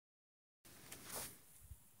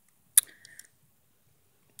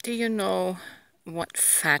Do you know what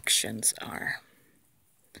factions are?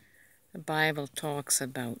 The Bible talks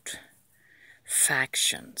about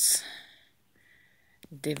factions,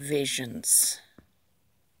 divisions.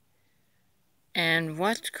 And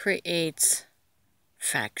what creates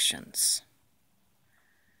factions?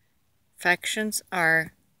 Factions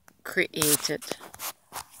are created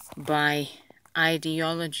by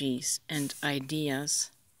ideologies and ideas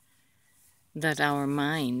that our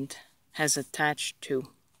mind has attached to.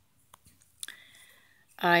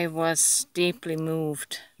 I was deeply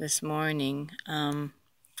moved this morning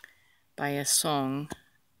by a song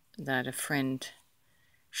that a friend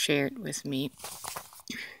shared with me,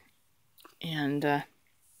 and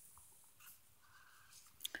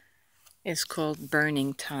it's called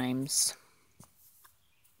Burning Times.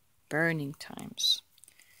 Burning Times.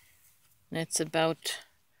 And it's about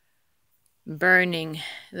burning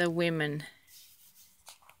the women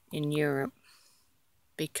in Europe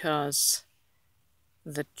because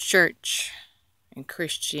the church and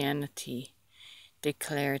Christianity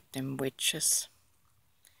declared them witches,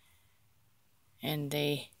 and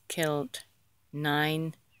they killed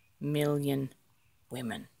 9 million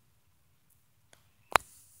women.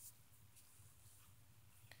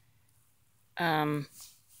 I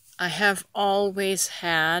have always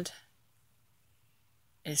had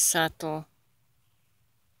a subtle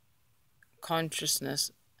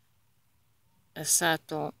consciousness, a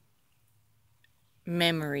subtle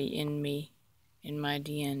memory in me, in my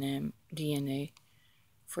DNA,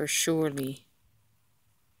 for surely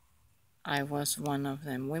I was one of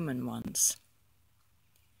them women once.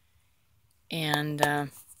 And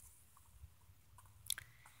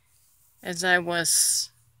as I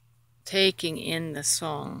was taking in the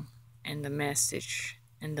song and the message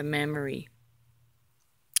and the memory,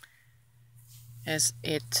 as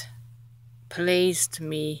it placed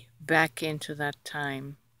me back into that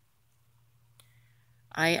time,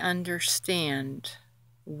 I understand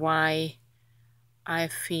why I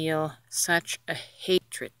feel such a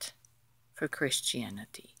hatred for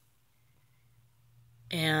Christianity.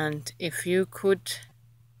 And if you could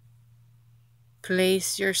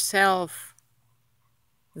place yourself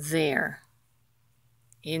there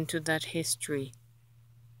into that history,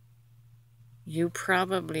 you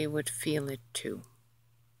probably would feel it too.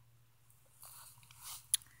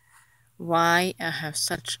 Why I have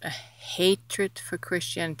such a hatred for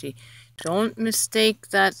Christianity. Don't mistake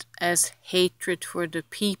that as hatred for the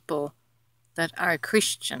people that are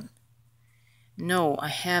Christian. No, I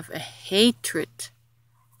have a hatred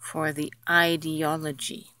for the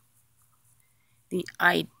ideology, the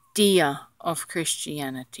idea of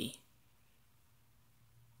Christianity,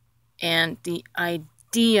 and the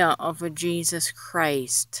idea of a Jesus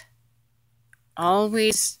Christ.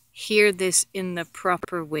 Always hear this in the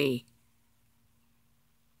proper way.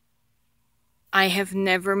 I have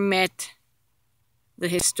never met the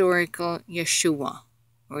historical Yeshua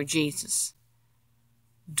or Jesus.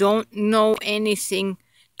 Don't know anything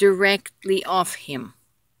directly of him.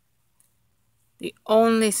 The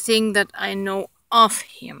only thing that I know of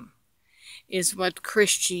him is what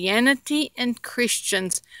Christianity and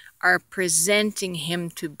Christians are presenting him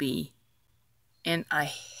to be. And I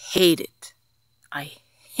hate it. I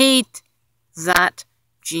hate that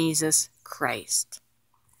Jesus Christ.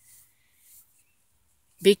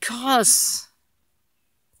 Because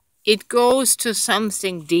it goes to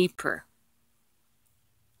something deeper.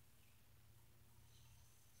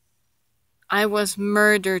 I was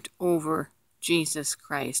murdered over Jesus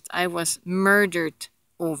Christ. I was murdered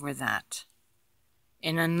over that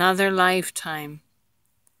in another lifetime.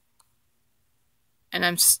 And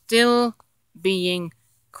I'm still being,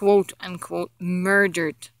 quote unquote,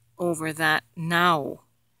 murdered over that now.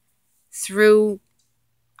 Through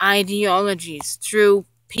ideologies, through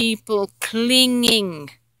people clinging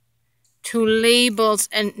to labels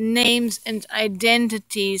and names and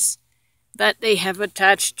identities that they have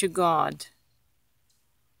attached to God.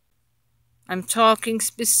 I'm talking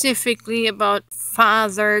specifically about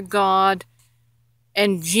Father God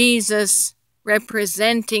and Jesus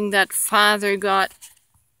representing that Father God.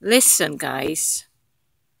 Listen, guys,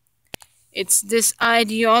 it's this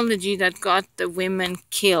ideology that got the women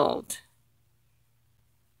killed.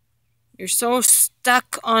 You're so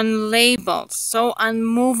stuck on labels, so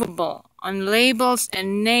unmovable on labels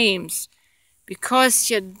and names,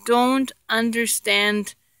 because you don't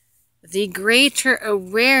understand the greater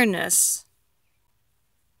awareness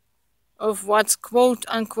of what's quote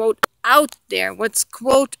unquote out there, what's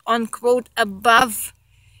quote unquote above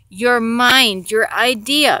your mind, your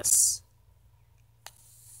ideas.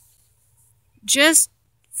 Just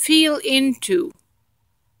feel into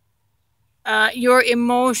your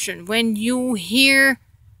emotion when you hear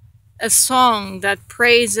a song that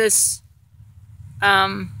praises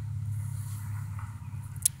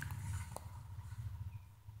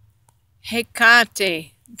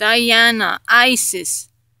Hecate, Diana, Isis,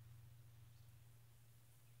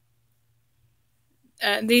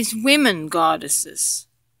 these women goddesses.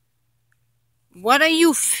 What are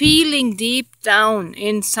you feeling deep down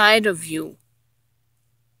inside of you?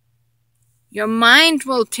 Your mind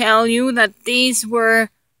will tell you that these were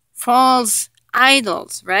false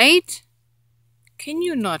idols, right? Can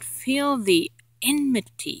you not feel the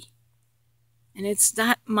enmity? And it's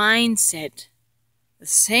that mindset, the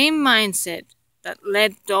same mindset that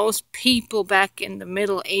led those people back in the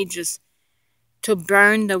Middle Ages to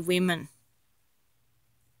burn the women.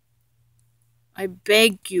 I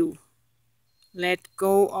beg you, let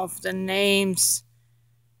go of the names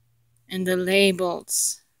and the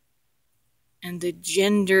labels and the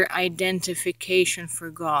gender identification for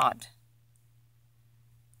God.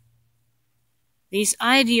 These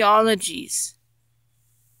ideologies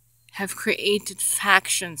have created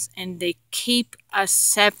factions, and they keep us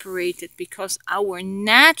separated because our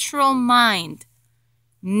natural mind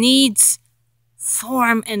needs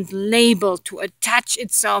form and label to attach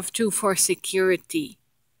itself to for security.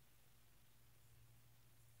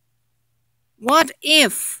 What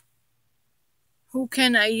if, who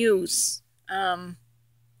can I use?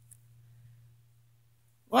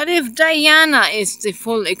 What if Diana is the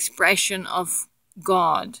full expression of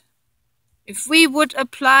God? If we would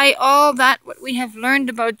apply all that, what we have learned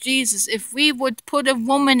about Jesus, if we would put a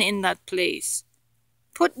woman in that place,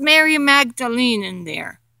 put Mary Magdalene in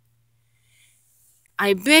there,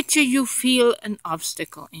 I bet you feel an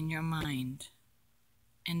obstacle in your mind.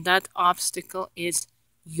 And that obstacle is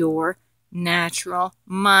your natural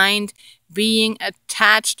mind being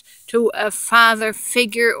attached to a father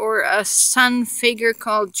figure or a son figure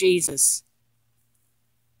called Jesus.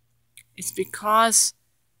 It's because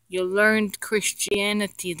you learned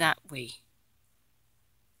Christianity that way.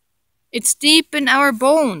 It's deep in our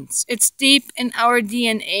bones. It's deep in our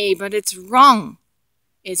DNA, but it's wrong.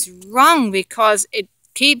 It's wrong because it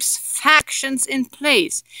keeps factions in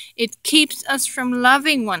place. It keeps us from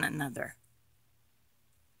loving one another.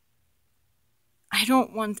 I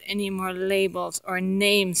don't want any more labels or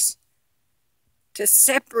names to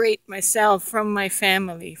separate myself from my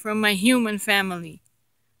family, from my human family.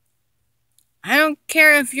 I don't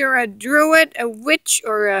care if you're a druid, a witch,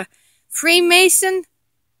 or a Freemason.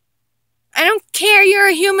 I don't care, you're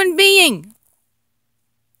a human being.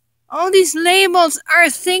 All these labels are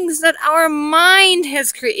things that our mind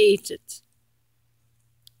has created.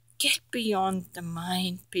 Get beyond the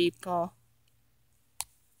mind, people.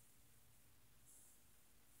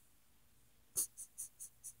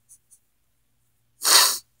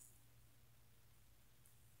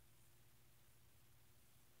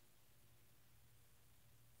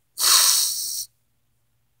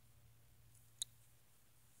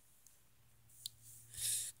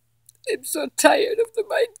 I'm so tired of the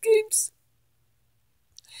mind games.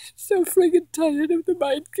 So friggin' tired of the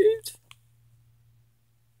mind games.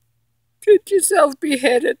 Get yourself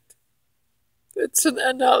beheaded. That's an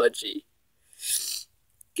analogy.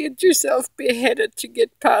 Get yourself beheaded to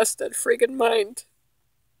get past that friggin' mind.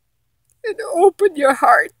 And open your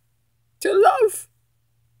heart to love.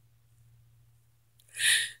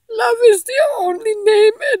 Love is the only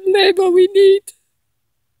name and label we need.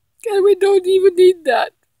 And we don't even need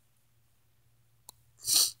that.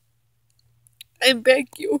 I beg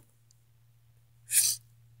you.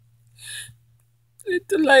 Let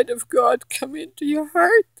the light of God come into your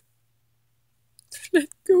heart. Let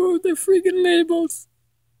go of the friggin' labels.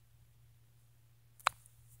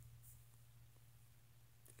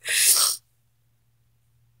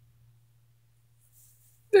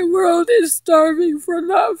 The world is starving for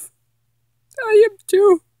love. I am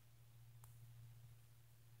too.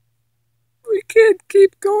 We can't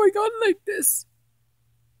keep going on like this.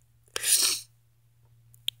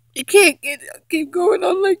 You can't keep going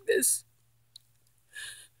on like this.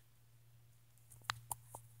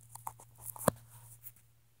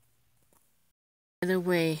 By the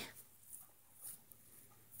way,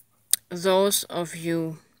 those of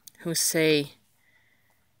you who say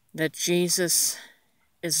that Jesus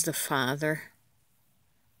is the Father,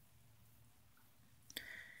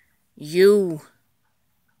 you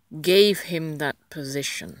gave him that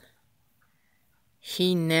position.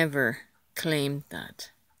 He never claimed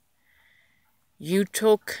that. You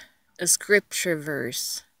took a scripture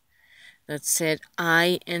verse that said,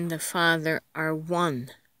 I and the Father are one.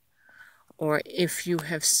 Or if you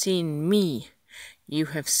have seen me, you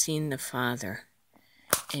have seen the Father.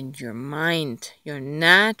 And your mind, your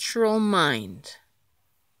natural mind,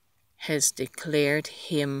 has declared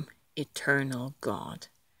him eternal God.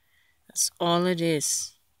 That's all it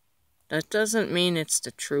is. That doesn't mean it's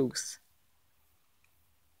the truth.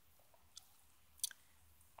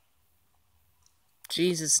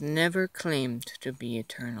 Jesus never claimed to be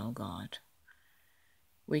eternal God.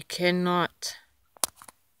 We cannot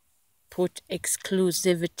put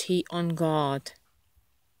exclusivity on God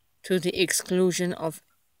to the exclusion of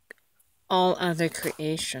all other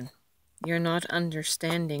creation. You're not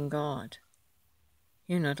understanding God.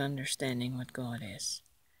 You're not understanding what God is.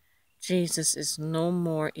 Jesus is no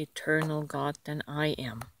more eternal God than I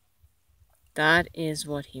am. That is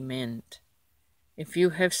what he meant. If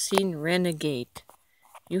you have seen Renegade,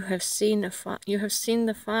 you have seen the Father.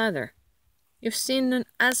 You've seen an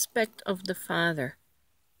aspect of the Father.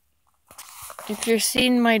 If you've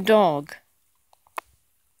seen my dog,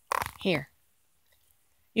 here,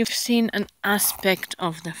 you've seen an aspect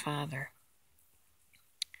of the Father.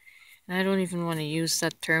 And I don't even want to use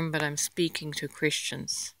that term, but I'm speaking to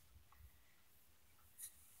Christians.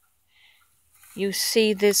 You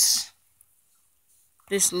see this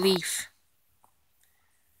leaf.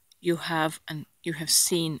 You have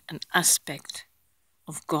seen an aspect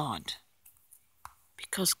of God.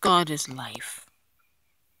 Because God is life.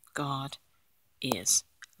 God is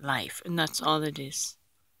life. And that's all it is.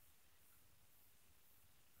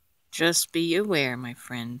 Just be aware, my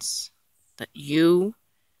friends, that you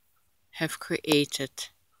have created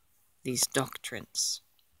these doctrines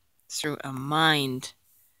through a mind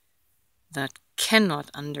that cannot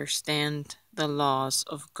understand the laws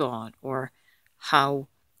of God or how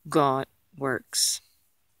God works.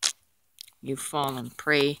 You fall and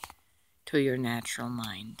prey to your natural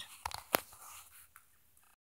mind.